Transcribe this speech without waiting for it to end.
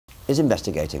is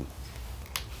investigating.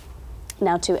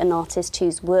 Now to an artist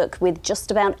who's worked with just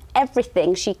about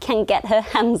everything she can get her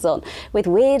hands on, with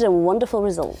weird and wonderful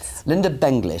results. Linda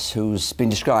Benglis, who's been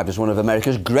described as one of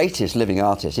America's greatest living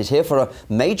artists, is here for a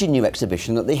major new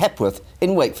exhibition at the Hepworth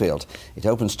in Wakefield. It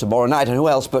opens tomorrow night, and who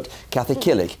else but Kathy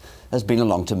Killick has been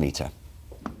along to meet her.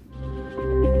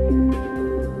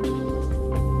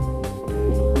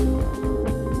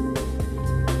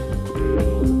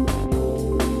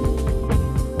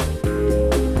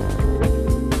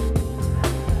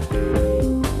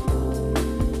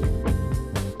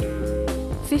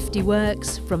 50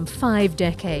 works from 5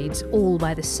 decades, all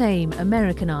by the same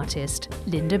American artist,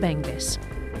 Linda Benglis.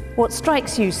 What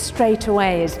strikes you straight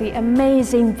away is the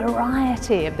amazing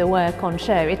variety of the work on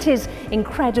show. It is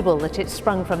incredible that it's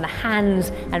sprung from the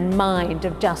hands and mind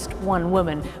of just one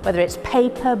woman. Whether it's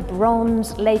paper,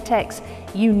 bronze, latex,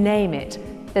 you name it,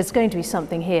 there's going to be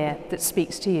something here that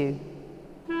speaks to you.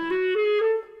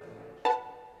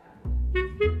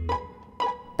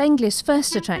 Benglis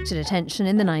first attracted attention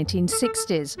in the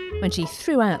 1960s when she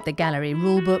threw out the gallery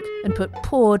rulebook and put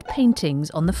poured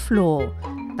paintings on the floor.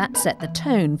 That set the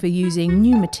tone for using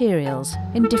new materials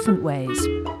in different ways.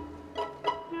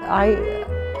 I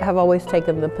have always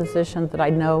taken the position that I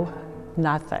know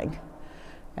nothing,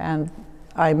 and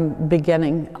I'm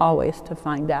beginning always to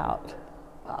find out.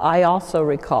 I also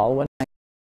recall when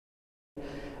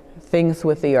things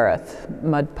with the earth,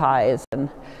 mud pies and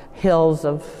hills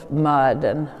of mud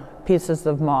and pieces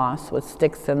of moss with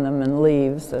sticks in them and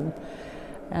leaves, and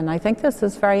I think this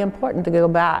is very important to go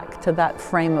back to that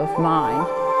frame of mind.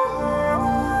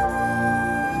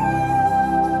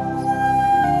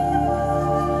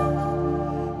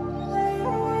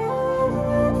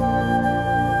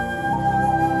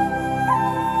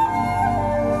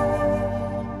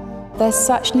 There's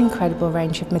such an incredible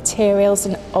range of materials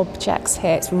and objects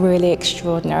here, it's really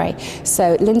extraordinary.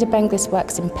 So Linda Benglis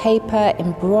works in paper,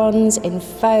 in bronze, in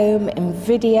foam, in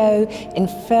video, in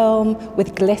film,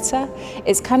 with glitter.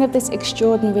 It's kind of this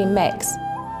extraordinary mix.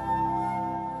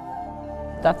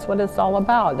 That's what it's all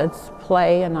about. It's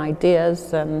play and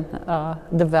ideas and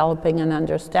developing an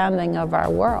understanding of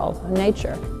our world,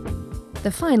 nature.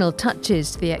 The final touches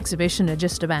to the exhibition are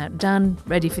just about done,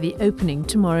 ready for the opening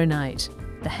tomorrow night.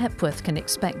 The Hepworth can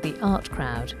expect the art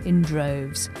crowd in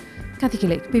droves. Kathy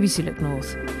Killick, BBC Look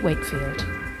North, Wakefield.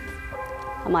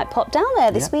 I might pop down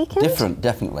there this weekend. Different,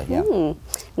 definitely, yeah.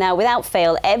 Now, without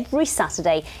fail, every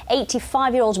Saturday,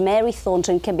 85-year-old Mary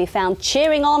Thornton can be found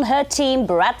cheering on her team,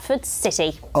 Bradford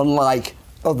City. Unlike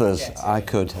others I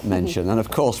could mention. And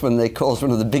of course, when they caused one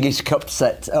of the biggest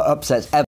upsets ever.